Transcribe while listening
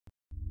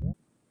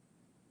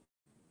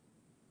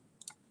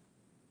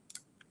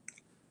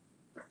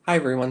Hi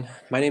everyone,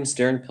 my name is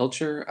Darren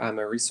Pilcher. I'm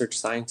a research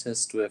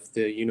scientist with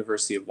the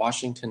University of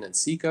Washington in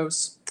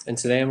Seacoast, and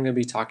today I'm going to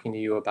be talking to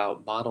you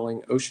about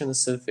modeling ocean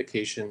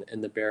acidification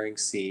in the Bering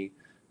Sea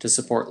to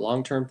support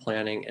long-term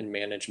planning and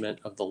management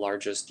of the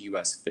largest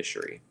U.S.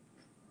 fishery.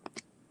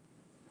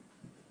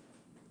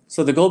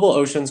 So the global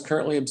oceans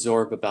currently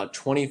absorb about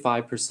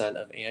 25%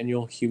 of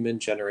annual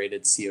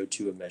human-generated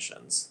CO2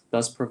 emissions,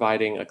 thus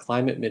providing a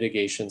climate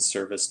mitigation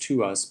service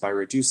to us by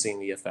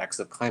reducing the effects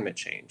of climate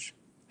change.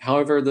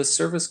 However, this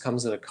service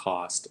comes at a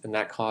cost, and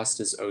that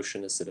cost is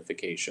ocean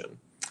acidification.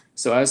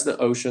 So as the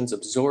oceans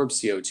absorb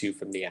CO2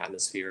 from the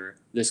atmosphere,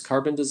 this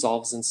carbon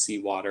dissolves in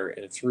seawater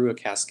and through a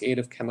cascade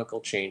of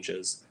chemical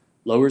changes,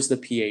 lowers the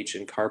pH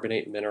and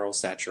carbonate mineral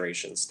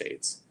saturation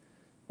states.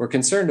 We're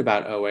concerned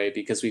about OA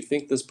because we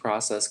think this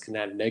process can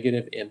have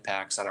negative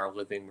impacts on our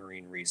living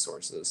marine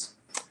resources.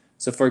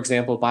 So for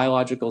example,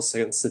 biological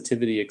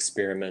sensitivity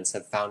experiments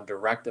have found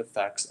direct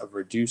effects of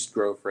reduced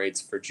growth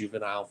rates for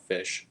juvenile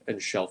fish and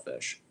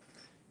shellfish.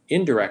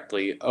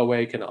 Indirectly,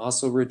 OA can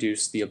also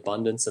reduce the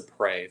abundance of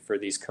prey for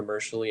these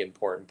commercially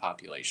important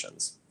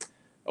populations.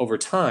 Over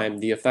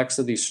time, the effects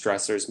of these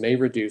stressors may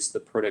reduce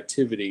the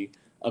productivity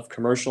of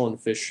commercial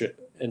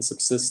and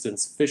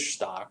subsistence fish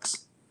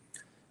stocks,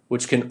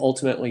 which can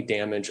ultimately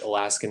damage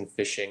Alaskan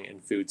fishing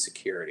and food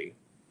security.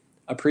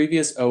 A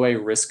previous OA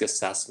risk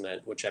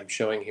assessment, which I'm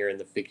showing here in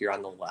the figure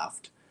on the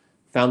left,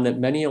 found that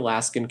many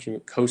Alaskan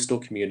coastal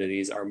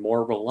communities are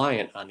more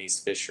reliant on these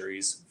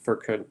fisheries for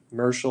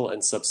commercial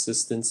and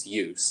subsistence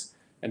use,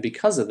 and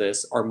because of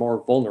this are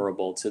more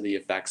vulnerable to the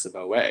effects of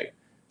OA,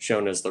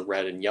 shown as the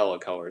red and yellow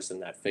colors in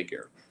that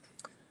figure.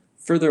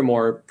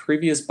 Furthermore,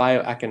 previous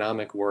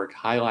bioeconomic work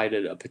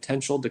highlighted a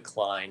potential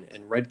decline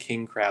in red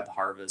king crab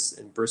harvests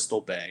in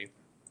Bristol Bay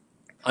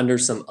under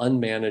some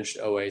unmanaged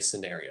OA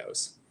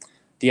scenarios.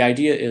 The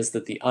idea is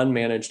that the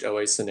unmanaged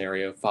OA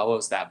scenario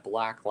follows that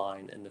black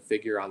line in the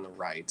figure on the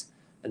right,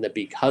 and that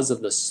because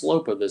of the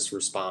slope of this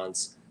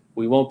response,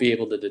 we won't be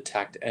able to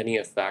detect any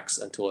effects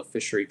until a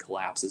fishery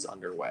collapse is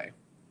underway.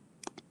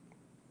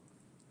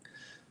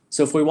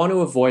 So if we want to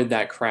avoid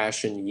that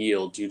crash in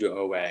yield due to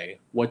OA,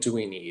 what do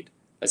we need?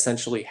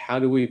 Essentially, how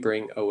do we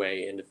bring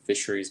OA into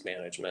fisheries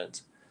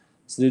management?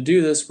 So to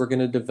do this, we're going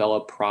to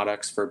develop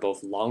products for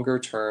both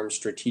longer-term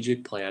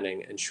strategic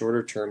planning and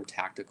shorter-term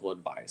tactical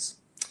advice.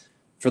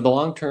 For the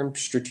long-term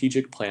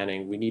strategic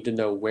planning, we need to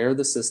know where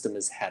the system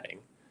is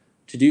heading.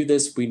 To do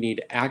this, we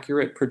need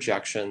accurate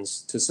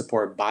projections to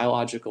support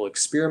biological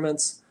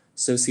experiments,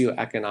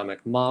 socioeconomic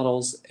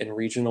models, and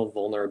regional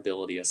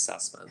vulnerability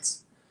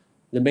assessments.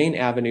 The main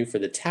avenue for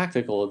the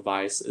tactical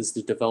advice is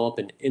to develop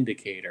an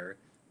indicator,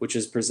 which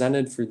is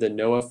presented through the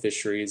NOAA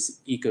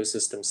Fisheries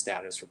Ecosystem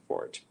Status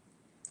Report.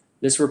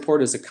 This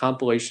report is a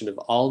compilation of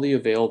all the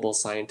available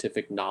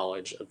scientific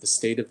knowledge of the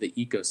state of the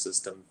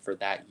ecosystem for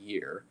that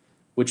year,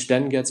 which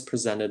then gets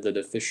presented to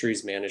the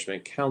Fisheries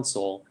Management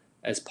Council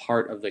as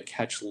part of the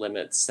catch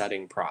limit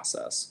setting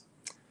process.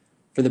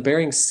 For the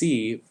Bering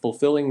Sea,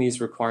 fulfilling these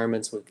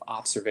requirements with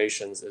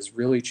observations is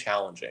really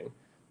challenging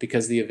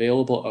because the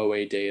available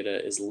OA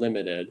data is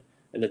limited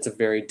and it's a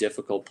very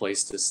difficult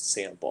place to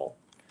sample.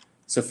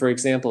 So for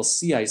example,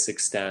 sea ice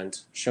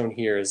extent, shown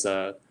here is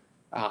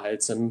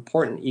it's an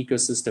important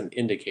ecosystem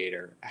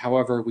indicator.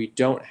 However, we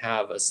don't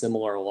have a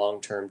similar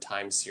long-term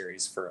time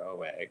series for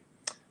OA.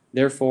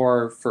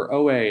 Therefore, for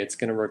OA, it's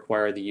going to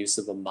require the use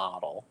of a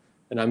model,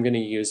 and I'm going to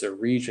use a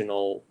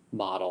regional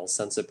model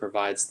since it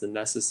provides the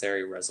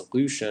necessary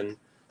resolution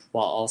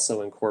while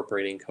also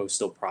incorporating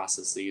coastal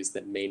processes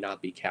that may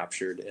not be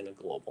captured in a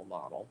global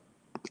model.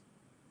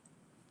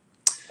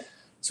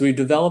 So we've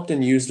developed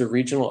and used a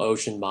regional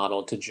ocean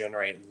model to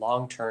generate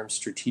long-term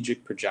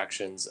strategic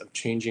projections of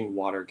changing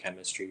water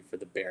chemistry for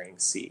the Bering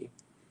Sea.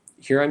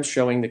 Here I'm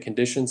showing the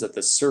conditions at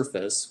the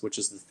surface, which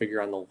is the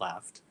figure on the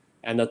left,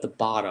 and at the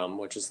bottom,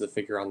 which is the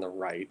figure on the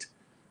right,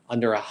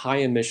 under a high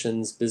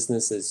emissions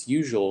business as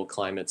usual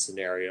climate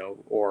scenario,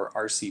 or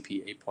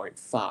RCP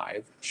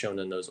 8.5, shown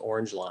in those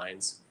orange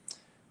lines,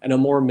 and a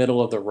more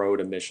middle of the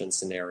road emission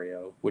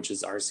scenario, which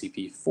is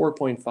RCP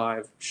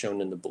 4.5,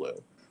 shown in the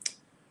blue.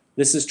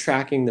 This is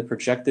tracking the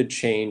projected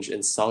change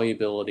in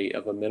solubility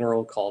of a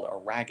mineral called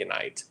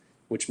aragonite,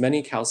 which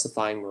many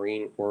calcifying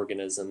marine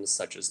organisms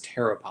such as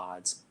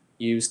pteropods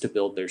use to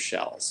build their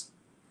shells.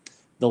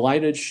 The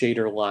lighted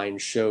shader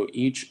lines show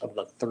each of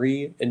the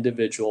 3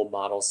 individual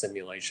model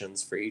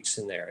simulations for each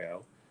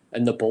scenario,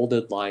 and the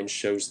bolded line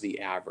shows the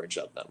average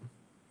of them.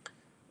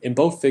 In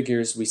both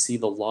figures, we see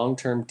the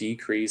long-term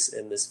decrease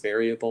in this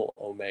variable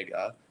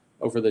omega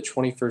over the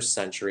 21st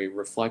century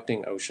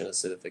reflecting ocean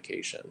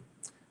acidification,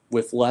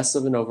 with less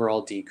of an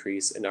overall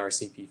decrease in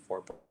RCP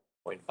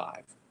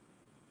 4.5.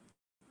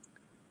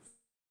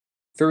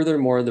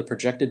 Furthermore, the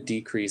projected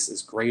decrease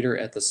is greater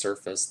at the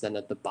surface than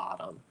at the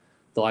bottom,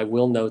 though I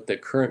will note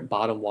that current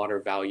bottom water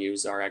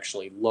values are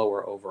actually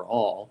lower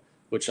overall,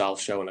 which I'll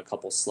show in a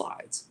couple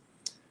slides.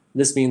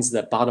 This means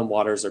that bottom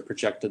waters are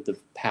projected to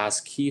pass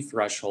key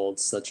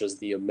thresholds such as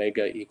the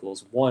omega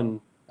equals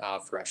 1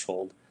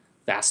 threshold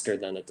faster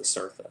than at the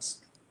surface.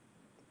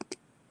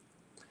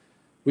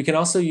 We can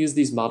also use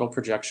these model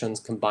projections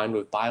combined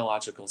with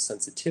biological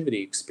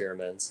sensitivity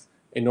experiments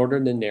in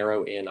order to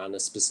narrow in on a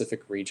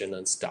specific region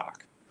and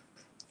stock.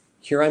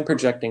 Here I'm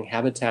projecting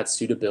habitat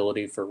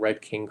suitability for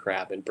red king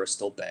crab in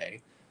Bristol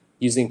Bay,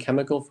 using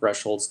chemical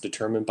thresholds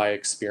determined by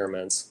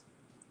experiments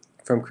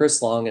from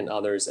Chris Long and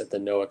others at the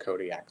NOAA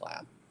Kodiak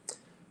Lab.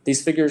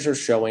 These figures are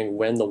showing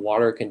when the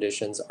water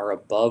conditions are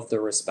above the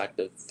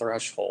respective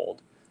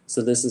threshold,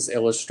 so this is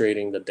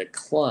illustrating the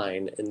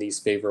decline in these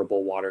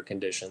favorable water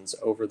conditions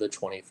over the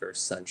 21st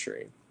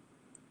century.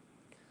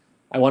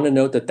 I want to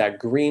note that that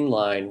green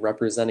line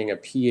representing a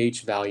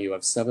pH value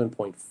of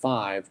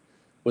 7.5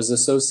 was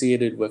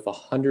associated with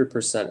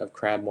 100% of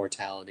crab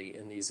mortality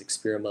in these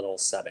experimental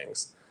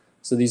settings.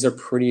 So these are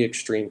pretty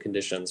extreme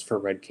conditions for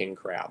red king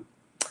crab.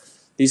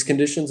 These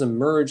conditions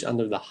emerge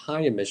under the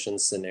high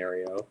emissions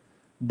scenario,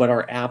 but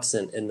are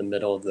absent in the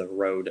middle of the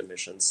road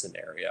emissions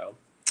scenario.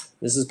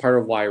 This is part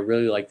of why I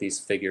really like these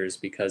figures,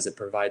 because it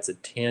provides a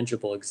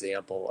tangible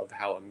example of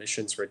how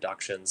emissions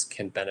reductions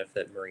can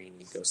benefit marine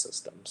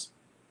ecosystems.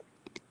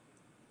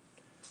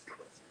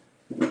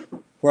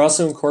 We're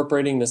also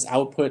incorporating this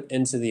output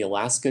into the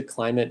Alaska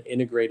Climate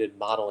Integrated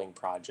Modeling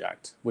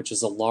Project, which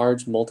is a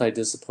large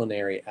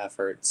multidisciplinary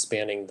effort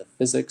spanning the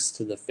physics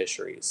to the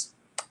fisheries.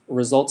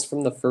 Results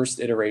from the first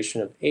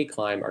iteration of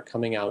ACLIME are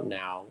coming out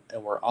now,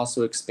 and we're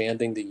also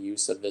expanding the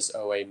use of this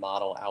OA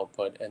model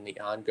output in the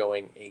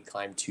ongoing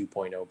ACLIME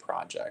 2.0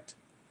 project.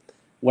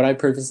 What I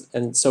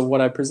presented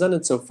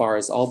so far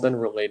has all been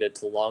related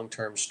to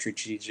long-term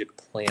strategic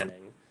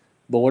planning,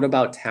 but what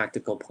about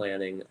tactical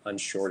planning on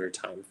shorter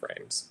time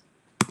frames?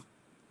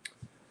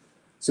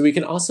 So we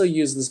can also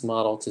use this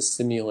model to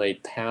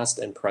simulate past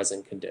and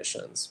present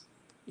conditions.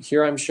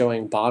 Here I'm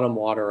showing bottom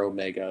water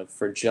omega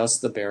for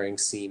just the Bering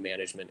Sea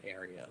management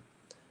area.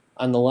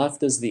 On the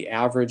left is the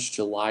average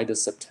July to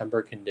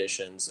September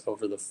conditions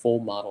over the full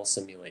model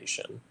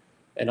simulation,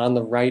 and on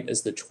the right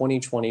is the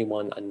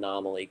 2021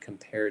 anomaly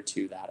compared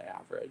to that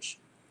average.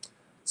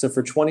 So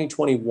for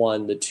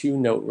 2021, the two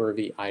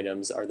noteworthy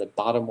items are the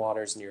bottom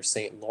waters near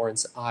St.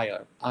 Lawrence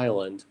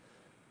Island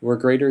were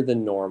greater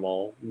than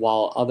normal,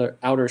 while other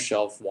outer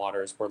shelf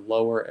waters were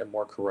lower and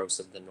more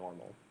corrosive than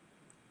normal.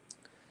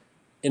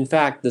 In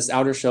fact, this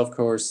outer shelf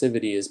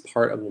corrosivity is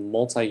part of a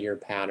multi-year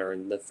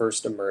pattern that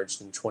first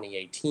emerged in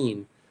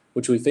 2018,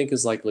 which we think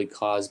is likely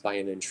caused by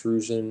an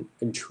intrusion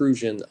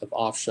of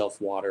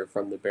off-shelf water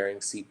from the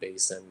Bering Sea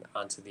basin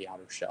onto the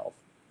outer shelf.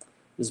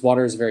 This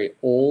water is very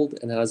old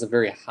and it has a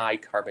very high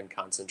carbon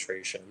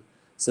concentration,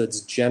 so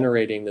it's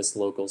generating this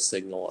local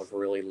signal of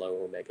really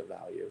low omega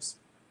values.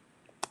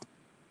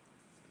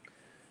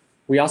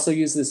 We also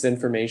use this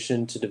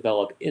information to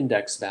develop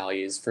index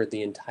values for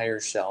the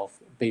entire shelf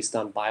based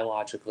on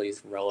biologically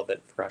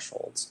relevant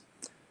thresholds.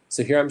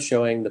 So here I'm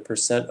showing the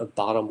percent of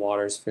bottom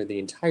waters for the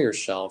entire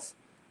shelf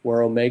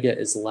where omega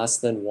is less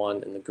than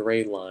 1 in the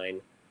gray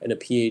line and a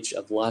pH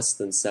of less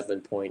than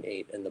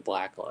 7.8 in the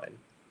black line.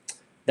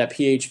 That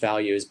pH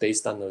value is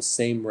based on those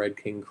same red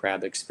king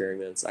crab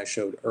experiments I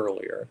showed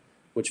earlier,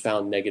 which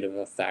found negative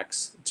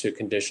effects to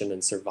condition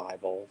and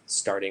survival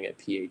starting at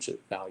pH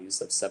values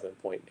of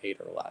 7.8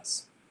 or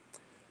less.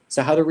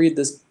 So how to read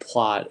this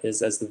plot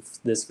is as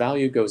this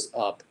value goes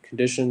up,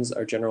 conditions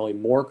are generally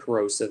more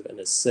corrosive and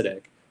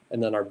acidic,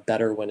 and then are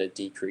better when it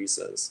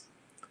decreases.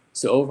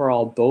 So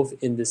overall,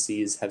 both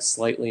indices have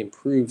slightly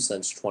improved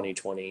since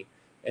 2020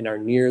 and are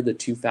near the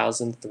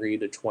 2003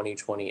 to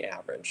 2020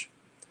 average.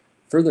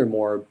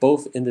 Furthermore,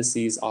 both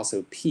indices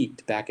also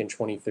peaked back in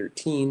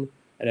 2013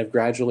 and have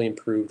gradually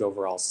improved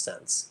overall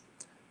since.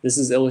 This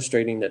is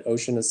illustrating that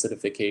ocean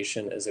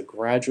acidification is a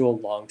gradual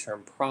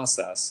long-term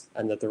process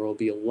and that there will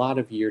be a lot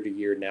of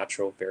year-to-year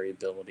natural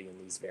variability in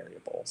these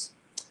variables.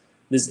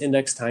 This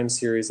index time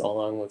series,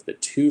 along with the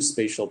two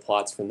spatial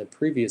plots from the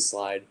previous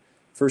slide,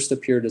 first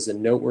appeared as a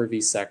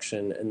noteworthy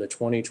section in the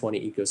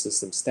 2020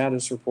 Ecosystem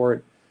Status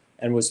Report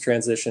and was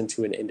transitioned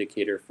to an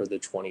indicator for the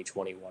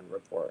 2021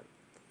 report.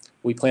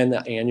 We plan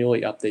to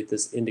annually update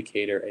this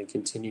indicator and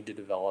continue to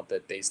develop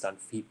it based on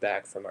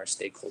feedback from our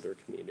stakeholder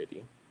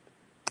community.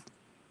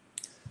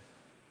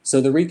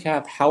 So to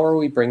recap, how are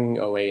we bringing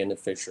OA into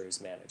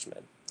fisheries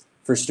management?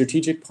 For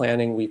strategic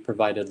planning, we've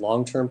provided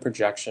long-term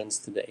projections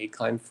to the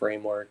ACLIME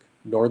framework,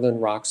 Northern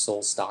Rock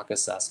Sole Stock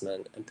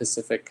Assessment, and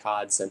Pacific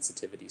Cod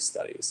sensitivity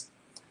studies.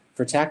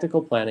 For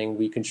tactical planning,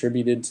 we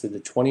contributed to the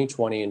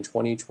 2020 and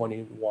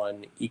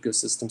 2021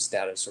 Ecosystem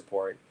Status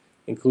Report,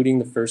 including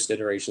the first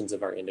iterations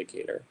of our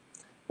indicator.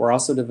 We're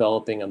also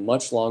developing a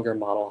much longer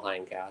model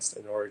hindcast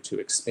in order to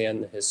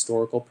expand the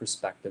historical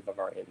perspective of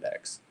our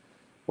index.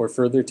 We're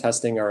further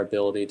testing our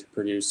ability to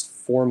produce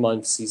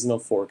 4-month seasonal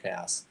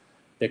forecasts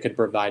that could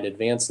provide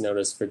advance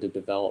notice for the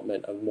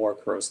development of more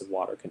corrosive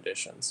water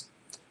conditions.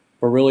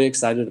 We're really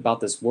excited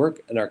about this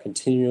work and are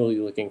continually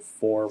looking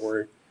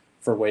forward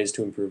for ways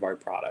to improve our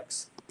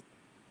products.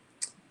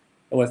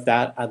 And with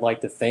that, I'd like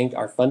to thank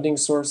our funding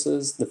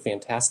sources, the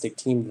fantastic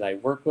team that I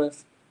work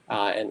with,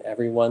 and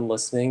everyone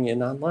listening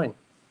in online.